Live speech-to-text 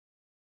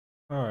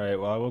All right,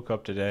 well, I woke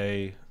up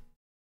today,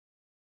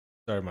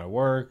 started my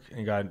work,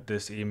 and got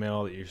this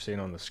email that you're seeing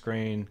on the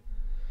screen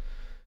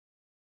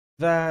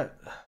that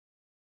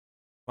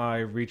my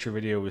Reacher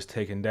video was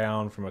taken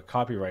down from a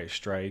copyright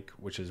strike,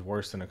 which is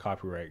worse than a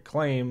copyright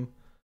claim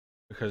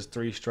because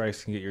 3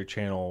 strikes can get your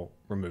channel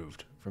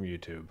removed from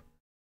YouTube.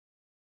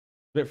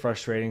 A bit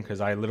frustrating because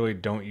I literally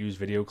don't use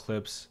video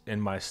clips in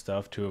my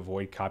stuff to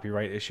avoid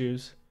copyright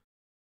issues.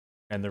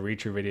 And the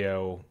Reacher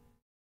video,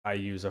 I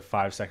use a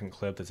 5-second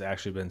clip that's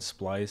actually been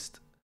spliced.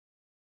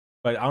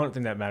 But I don't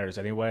think that matters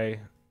anyway.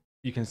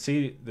 You can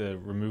see the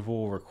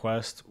removal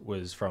request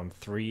was from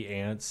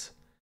 3Ants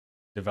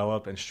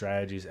Develop and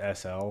Strategies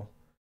SL.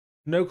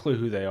 No clue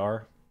who they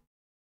are.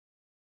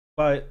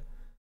 But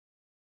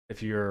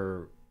if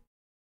you're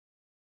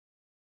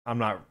I'm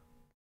not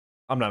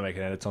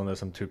making edits on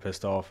this, I'm too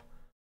pissed off.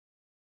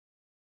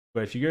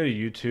 But if you go to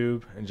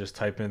YouTube and just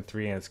type in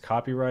 3Ants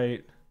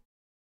copyright,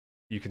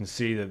 you can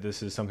see that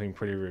this is something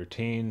pretty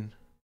routine.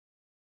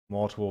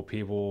 Multiple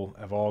people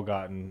have all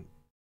gotten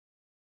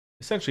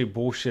essentially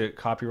bullshit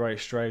copyright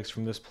strikes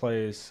from this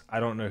place. I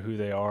don't know who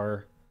they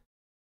are.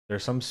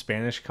 There's some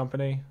Spanish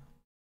company,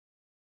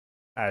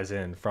 as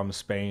in from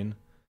Spain,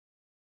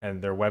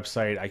 and their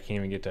website I can't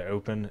even get to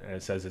open, and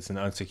it says it's an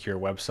unsecure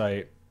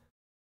website.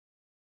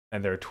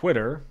 And their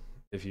Twitter,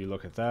 if you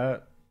look at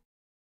that,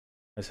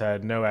 has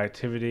had no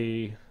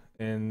activity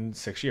in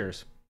 6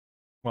 years.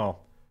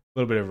 Well, a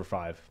little bit over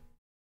 5.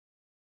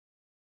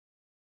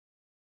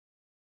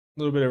 A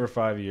little bit over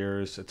 5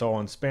 years. It's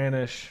all in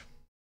Spanish.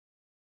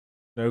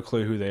 No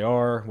clue who they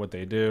are, what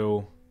they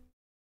do.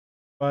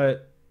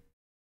 But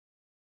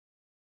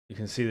you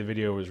can see the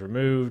video was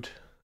removed.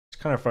 It's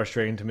kind of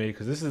frustrating to me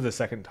because this is the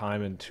second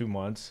time in 2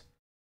 months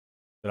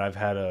that I've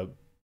had a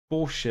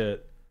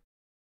bullshit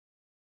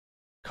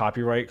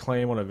copyright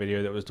claim on a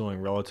video that was doing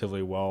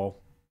relatively well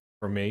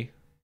for me.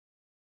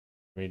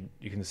 I mean,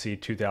 you can see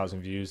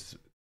 2,000 views,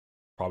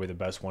 probably the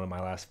best one of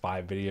my last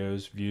 5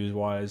 videos, views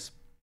wise.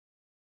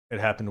 It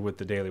happened with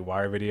the Daily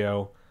Wire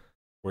video,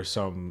 where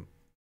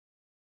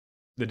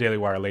the Daily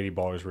Wire Lady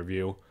Ballers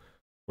review,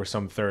 where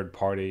some third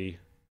party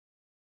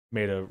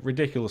made a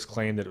ridiculous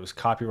claim that it was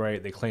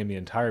copyright. They claimed the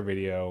entire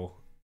video,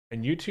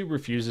 and YouTube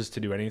refuses to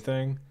do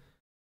anything.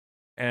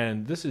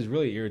 And this is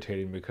really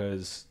irritating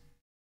because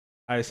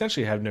I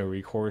essentially have no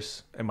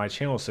recourse, and my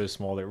channel is so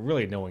small that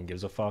really no one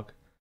gives a fuck.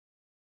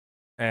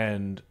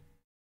 And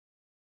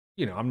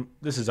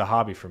this is a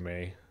hobby for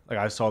me. Like,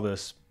 I saw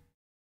this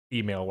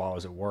email while I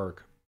was at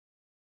work.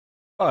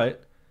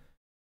 But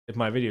if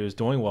my video is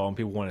doing well and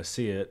people want to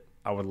see it,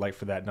 I would like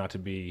for that not to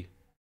be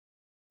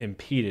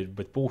impeded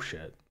with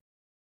bullshit.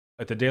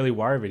 Like the Daily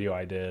Wire video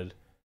I did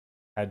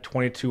had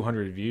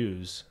 2,200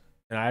 views,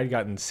 and I had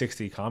gotten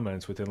 60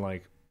 comments within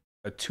like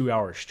a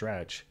 2-hour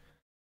stretch.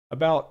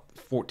 About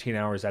 14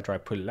 hours after I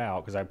put it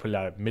out, because I put it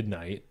out at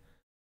midnight,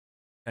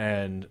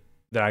 and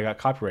then I got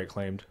copyright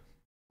claimed.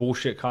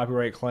 Bullshit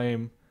copyright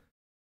claim.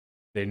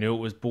 They knew it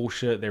was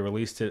bullshit. They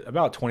released it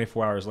about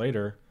 24 hours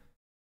later,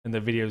 and the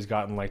video's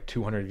gotten like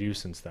 200 views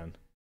since then.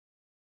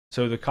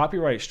 So the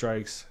copyright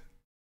strikes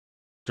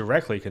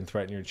directly can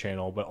threaten your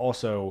channel, but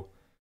also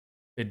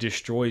it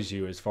destroys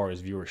you as far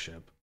as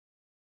viewership.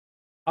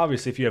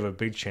 Obviously, if you have a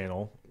big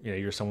channel,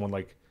 you're someone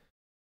like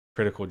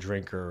Critical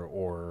Drinker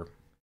or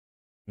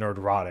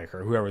Nerdrotic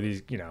or whoever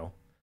these,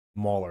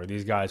 Mauler,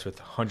 these guys with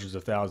hundreds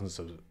of thousands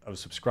of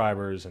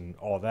subscribers and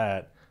all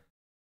that,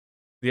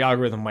 the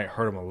algorithm might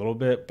hurt them a little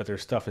bit, but their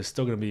stuff is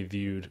still going to be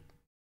viewed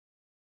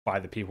by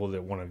the people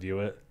that want to view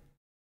it.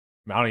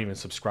 I don't even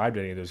subscribe to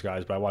any of those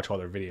guys, but I watch all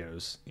their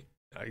videos.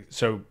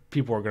 So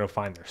people are going to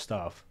find their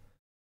stuff.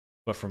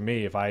 But for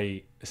me, if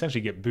I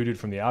essentially get booted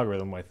from the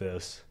algorithm like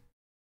this,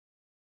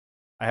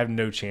 I have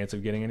no chance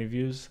of getting any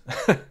views,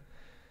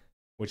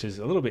 which is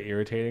a little bit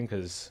irritating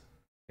because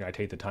I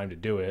take the time to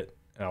do it,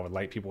 and I would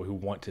like people who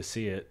want to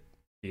see it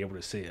be able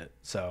to see it.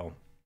 So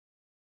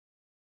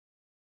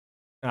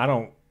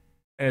and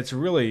it's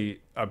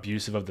really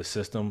abusive of the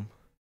system.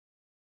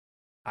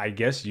 I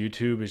guess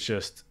YouTube is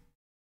just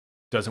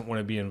doesn't want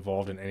to be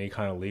involved in any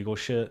kind of legal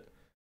shit,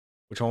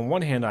 which on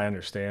one hand I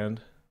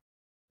understand,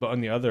 but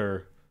on the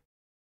other,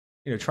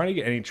 trying to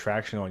get any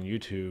traction on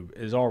YouTube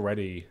is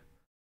already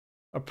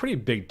a pretty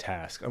big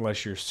task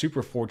unless you're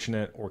super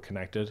fortunate or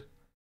connected.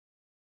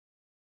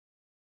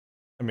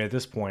 I mean, at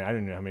this point, I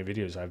don't know how many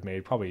videos I've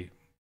made, probably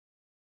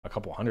a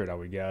couple hundred, I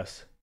would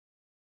guess.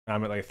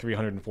 I'm at like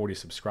 340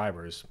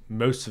 subscribers,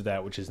 most of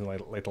that which is in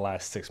like the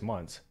last 6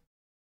 months.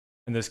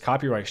 And this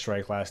copyright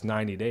strike lasts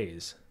 90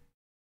 days.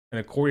 And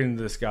according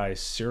to this guy,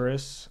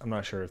 Cirrus, I'm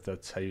not sure if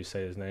that's how you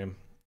say his name,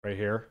 right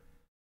here.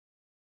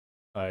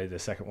 The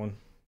second one.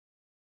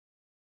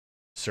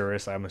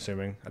 Cirrus, I'm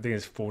assuming. I think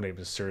his full name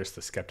is Cirrus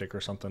the Skeptic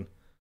or something.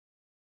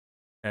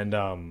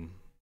 And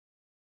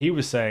he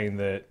was saying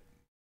that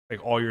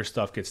like all your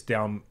stuff gets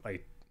downplayed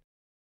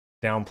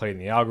in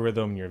the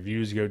algorithm, your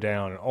views go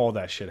down, and all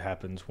that shit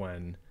happens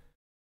when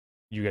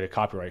you get a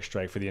copyright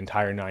strike for the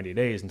entire 90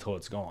 days until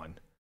it's gone.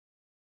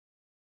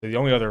 So the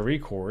only other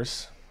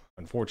recourse,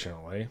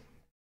 unfortunately,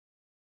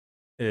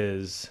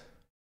 is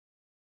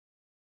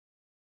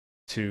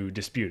to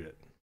dispute it.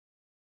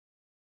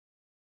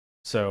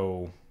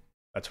 So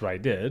that's what I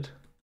did.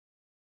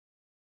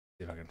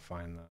 See if I can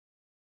find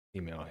the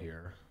email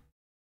here.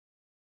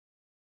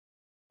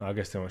 I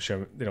guess they don't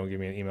show. They don't give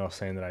me an email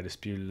saying that I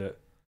disputed it.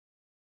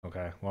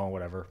 Okay, well,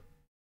 whatever.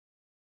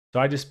 So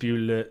I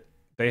disputed it.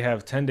 They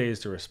have 10 days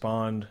to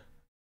respond,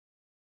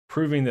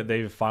 proving that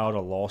they've filed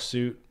a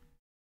lawsuit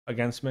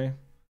against me.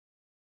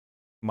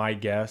 My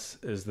guess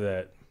is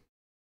that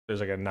there's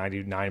like a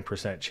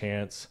 99%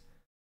 chance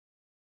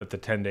that the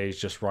 10 days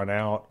just run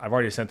out. I've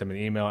already sent them an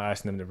email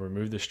asking them to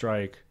remove the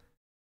strike.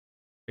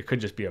 It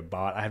could just be a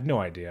bot. I have no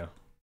idea.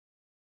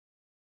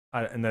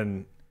 And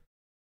then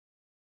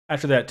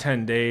after that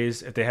 10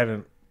 days, if they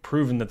haven't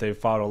proven that they've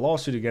filed a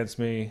lawsuit against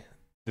me,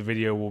 the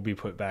video will be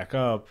put back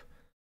up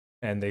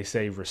and they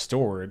say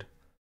restored.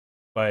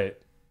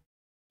 But,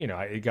 you know,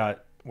 it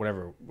got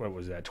whatever, what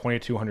was that,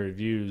 2,200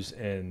 views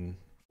in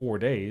 4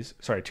 days.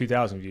 Sorry,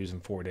 2,000 views in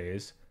 4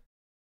 days.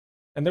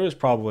 And there was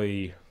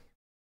probably,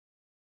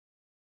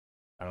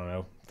 I don't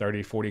know,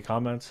 30, 40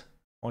 comments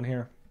on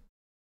here.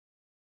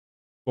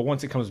 But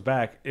once it comes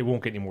back, it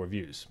won't get any more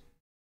views.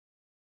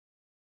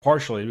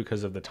 Partially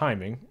because of the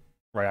timing,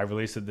 right? I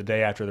released it the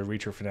day after the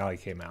Reacher finale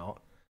came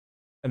out.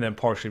 And then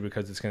partially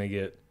because it's going to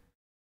get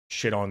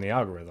shit on the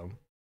algorithm.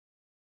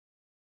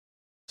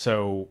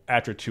 So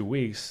after 2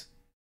 weeks,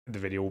 the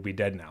video will be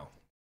dead now.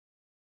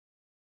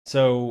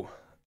 So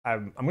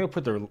I'm going to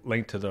put the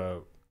link to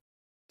the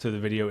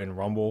video in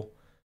Rumble.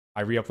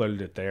 I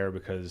re-uploaded it there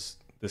because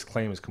this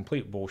claim is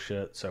complete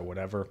bullshit, so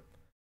whatever.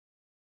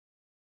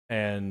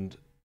 And,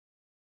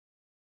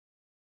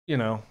 you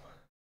know,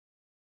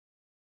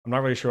 I'm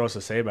not really sure what else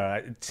to say about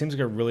it. It seems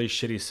like a really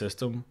shitty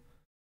system.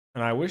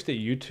 And I wish that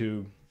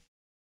YouTube,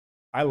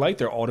 I like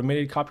their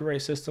automated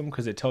copyright system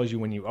because it tells you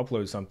when you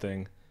upload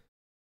something,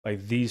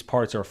 like these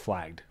parts are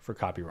flagged for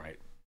copyright.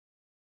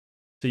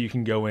 So you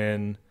can go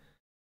in,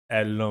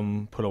 edit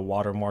them, put a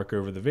watermark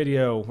over the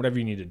video, whatever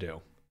you need to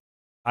do.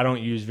 I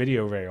don't use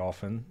video very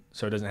often,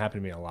 so it doesn't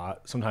happen to me a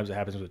lot. Sometimes it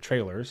happens with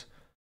trailers.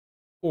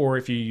 Or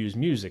if you use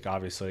music,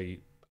 obviously,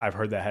 I've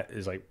heard that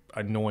is like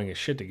annoying as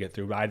shit to get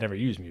through, but I never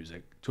use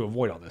music to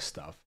avoid all this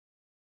stuff.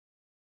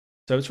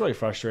 So it's really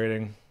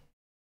frustrating.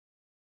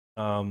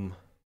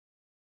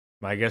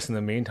 I guess in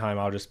the meantime,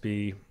 I'll just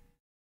keep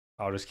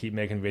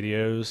making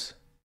videos.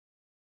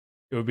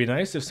 It would be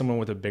nice if someone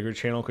with a bigger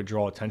channel could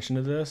draw attention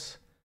to this.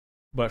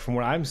 But from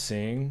what I'm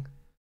seeing,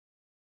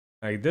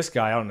 like this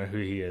guy, I don't know who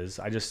he is.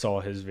 I just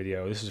saw his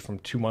video. This is from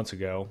 2 months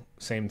ago.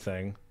 Same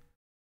thing.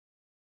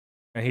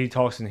 And he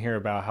talks in here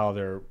about how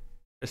they're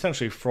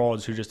essentially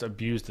frauds who just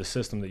abuse the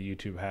system that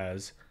YouTube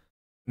has.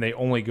 And they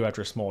only go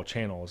after small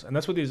channels. And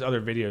that's what these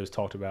other videos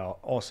talked about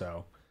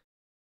also.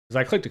 Because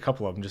I clicked a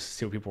couple of them just to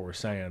see what people were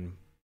saying.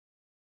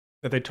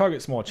 That they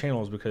target small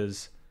channels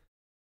because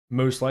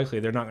most likely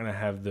they're not going to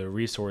have the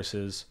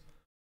resources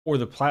or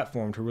the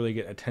platform to really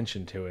get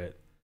attention to it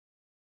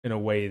in a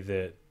way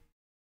that,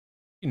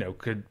 you know,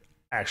 could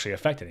actually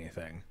affect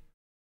anything.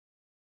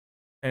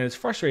 And it's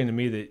frustrating to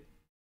me that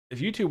if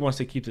YouTube wants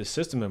to keep this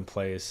system in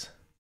place,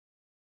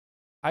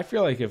 I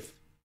feel like if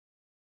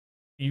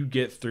you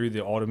get through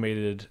the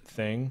automated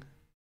thing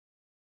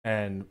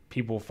and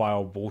people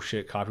file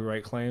bullshit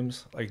copyright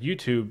claims, like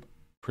YouTube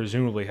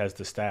presumably has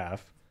the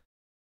staff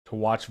to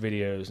watch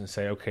videos and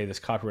say, okay, this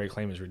copyright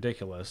claim is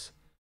ridiculous.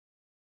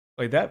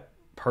 Like that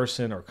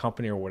person or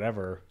company or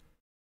whatever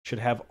should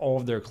have all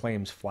of their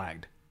claims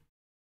flagged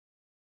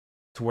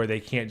to where they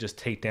can't just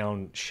take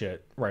down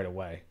shit right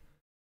away.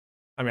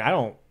 I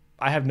mean,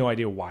 I have no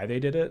idea why they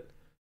did it.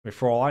 I mean,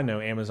 for all I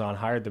know, Amazon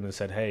hired them and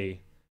said,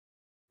 hey,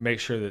 make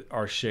sure that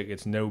our shit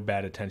gets no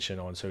bad attention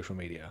on social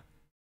media.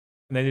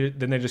 And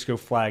then they just go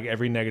flag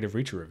every negative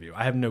Reacher review.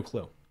 I have no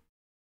clue.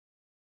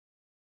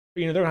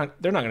 But, you know,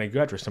 they're not going to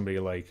go after somebody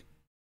like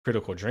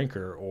Critical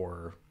Drinker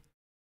or,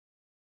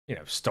 you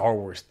know, Star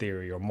Wars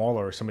Theory or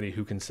Mauler or somebody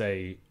who can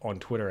say on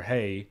Twitter,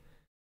 hey,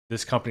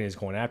 this company is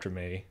going after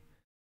me.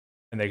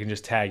 And they can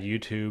just tag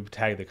YouTube,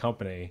 tag the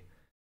company,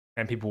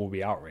 and people will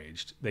be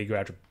outraged. They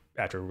go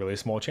after really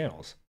small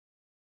channels.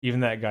 Even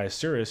that guy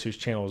Cirrus, whose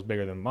channel is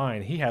bigger than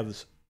mine, he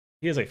has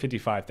like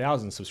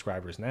 55,000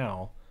 subscribers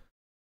now.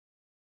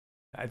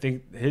 I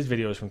think his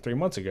video is from 3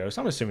 months ago,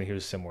 so I'm assuming he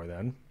was similar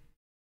then.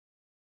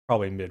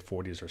 Probably mid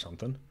 40s or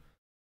something.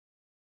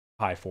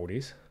 High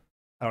 40s.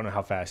 I don't know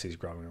how fast he's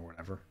growing or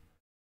whatever.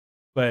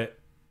 But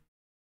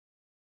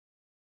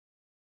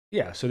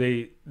yeah, so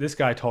this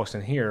guy talks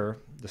in here,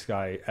 this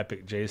guy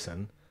Epic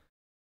Jason,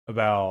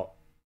 about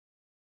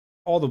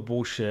all the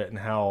bullshit and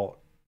how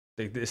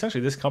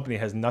essentially this company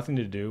has nothing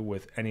to do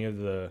with any of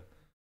the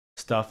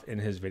stuff in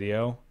his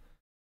video.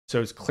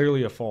 So it's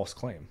clearly a false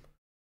claim.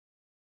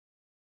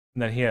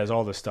 And then he has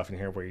all this stuff in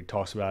here where he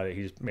talks about it.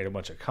 He's made a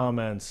bunch of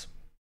comments.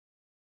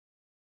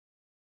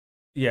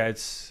 Yeah,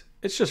 it's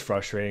just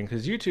frustrating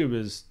because YouTube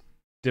is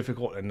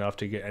difficult enough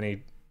to get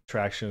any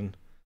traction.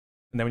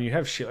 And then when you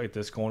have shit like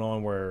this going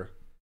on where,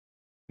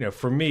 you know,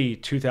 for me,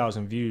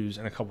 2,000 views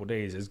in a couple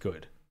days is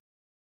good.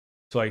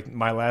 So like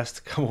my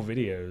last couple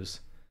videos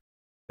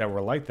that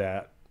were like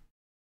that,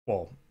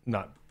 well,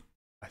 not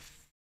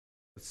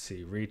let's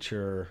see,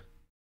 Reacher,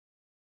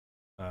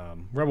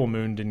 Rebel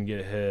Moon didn't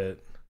get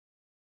hit.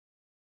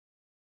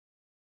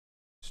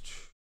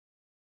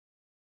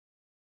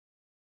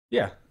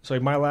 Yeah, so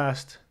like my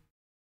last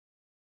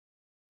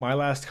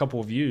couple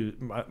of views,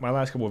 my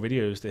last couple of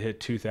videos that hit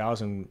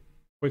 2,000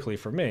 quickly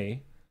for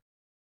me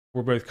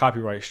were both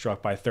copyright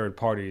struck by third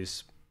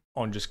parties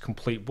on just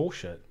complete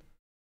bullshit.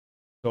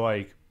 So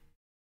like,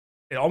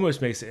 it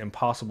almost makes it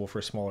impossible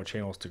for smaller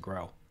channels to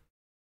grow.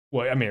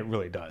 Well, I mean, it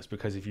really does,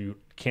 because if you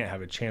can't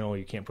have a channel,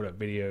 you can't put up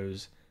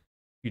videos,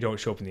 you don't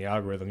show up in the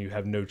algorithm, you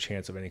have no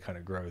chance of any kind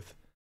of growth.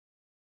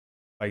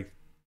 Like,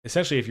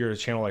 essentially, if you're a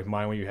channel like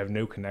mine where you have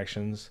no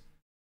connections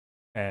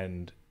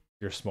and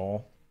you're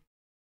small,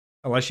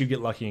 unless you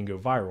get lucky and go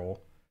viral,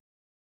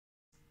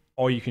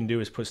 all you can do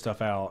is put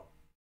stuff out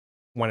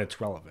when it's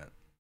relevant.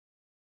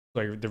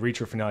 Like the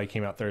Reacher finale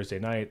came out Thursday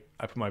night.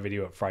 I put my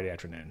video up Friday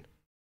afternoon.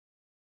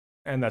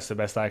 And that's the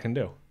best I can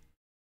do,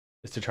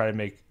 is to try to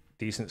make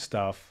decent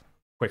stuff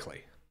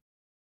quickly.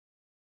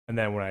 And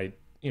then when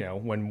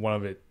when one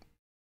of it,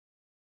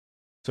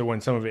 so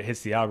when some of it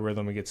hits the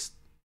algorithm, it gets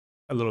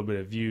a little bit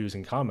of views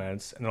and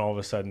comments, and then all of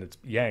a sudden it's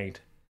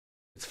yanked.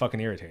 It's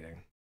fucking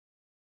irritating.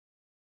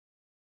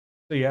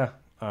 So yeah,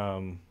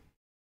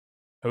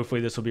 hopefully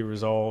this will be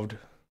resolved.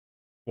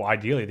 Well,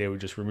 ideally they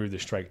would just remove the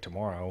strike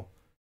tomorrow,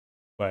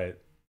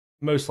 but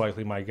most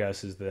likely my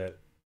guess is that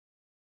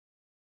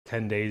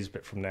 10 days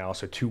from now,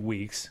 so 2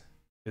 weeks,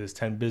 it is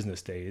 10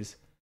 business days,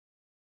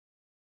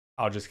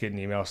 I'll just get an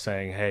email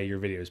saying, hey, your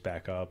video's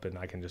back up, and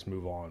I can just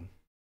move on.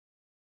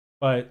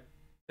 But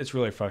it's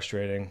really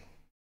frustrating.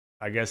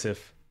 I guess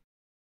if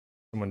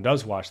someone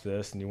does watch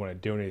this and you want to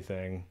do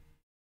anything,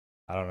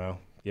 I don't know,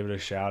 give it a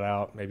shout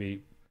out,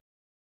 maybe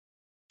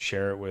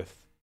share it with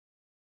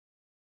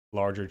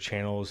larger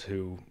channels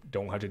who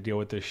don't have to deal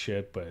with this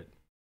shit but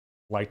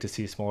like to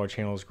see smaller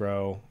channels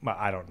grow.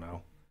 I don't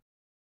know.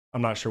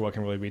 I'm not sure what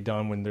can really be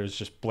done when there's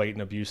just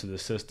blatant abuse of the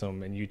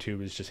system and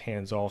YouTube is just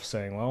hands off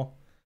saying, well,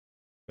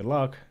 good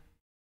luck.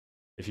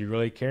 If you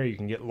really care, you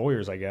can get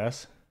lawyers, I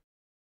guess.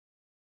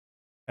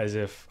 As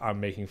if I'm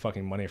making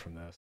fucking money from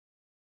this.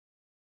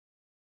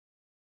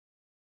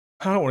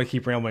 I don't want to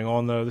keep rambling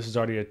on though. This is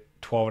already a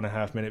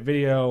 12.5-minute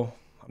video.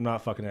 I'm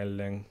not fucking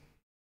editing.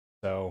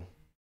 So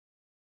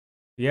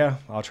yeah,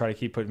 I'll try to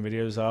keep putting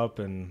videos up,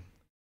 and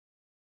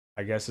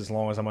I guess as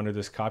long as I'm under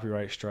this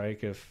copyright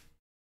strike, if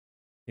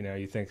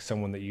you think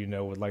someone that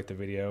would like the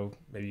video,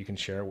 maybe you can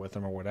share it with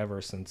them or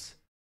whatever, since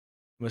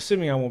I'm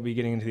assuming I won't be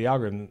getting into the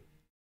algorithm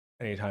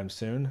anytime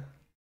soon.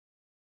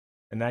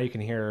 And now you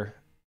can hear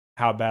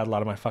how bad a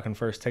lot of my fucking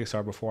first takes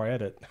are before I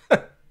edit.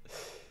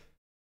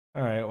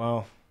 Alright,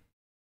 well,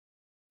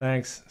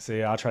 thanks.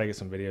 See, I'll try to get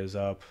some videos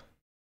up.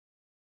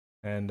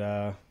 And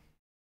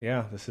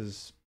yeah, this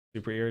is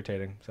super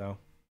irritating, so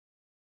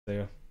see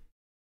ya.